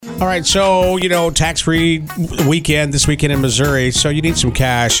All right, so, tax-free weekend this weekend in Missouri, so you need some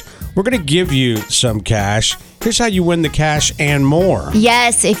cash. We're going to give you some cash. Here's how you win the cash and more.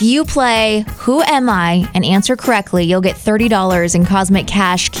 Yes, if you play Who Am I and answer correctly, you'll get $30 in Cosmic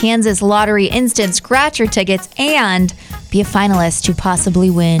Cash, Kansas Lottery Instant Scratcher tickets, and be a finalist to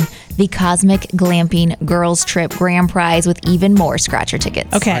possibly win the Cosmic Glamping Girls Trip Grand Prize with even more Scratcher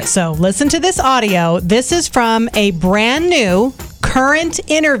tickets. Okay, so listen to this audio. This is from a brand new current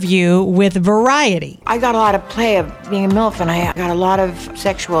interview with Variety. I got a lot of play of being a MILF, and I got a lot of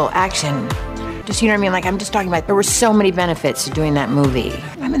sexual action. Just, you know what I mean? Like, I'm just talking about, there were so many benefits to doing that movie.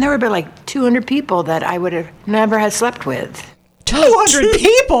 I mean, there were about like 200 people that I would have never had slept with. 200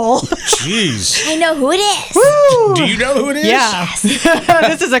 people? Jeez. I know who it is. Woo! Do you know who it is? Yeah.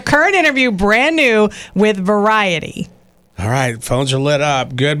 This is a current interview, brand new, with Variety. All right, phones are lit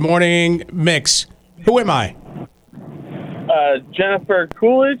up. Good morning, Mix. Who am I? Jennifer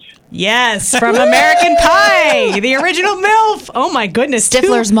Coolidge. Yes, from American Pie, the original MILF. Oh my goodness.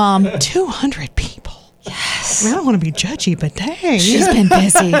 Stifler's mom. 200 people. Yes. I don't want to be judgy, but dang. She's been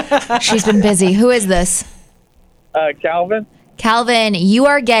busy. She's been busy. Who is this? Calvin. Calvin, you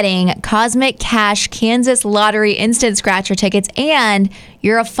are getting Cosmic Cash Kansas Lottery Instant Scratcher tickets, and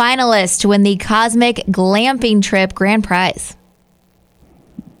you're a finalist to win the Cosmic Glamping Trip Grand Prize.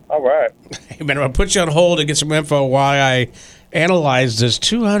 All right. Hey, man, I'm going to put you on hold and get some info while I analyze this.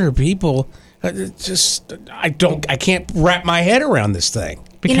 200 people. I can't wrap my head around this thing.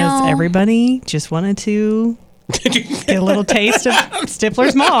 Because everybody just wanted to get a little taste of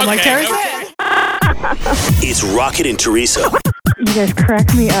Stifler's mom, like Terry said. It's Rocket and Teresa You guys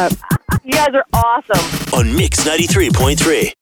crack me up. You guys are awesome. on Mix 93.3.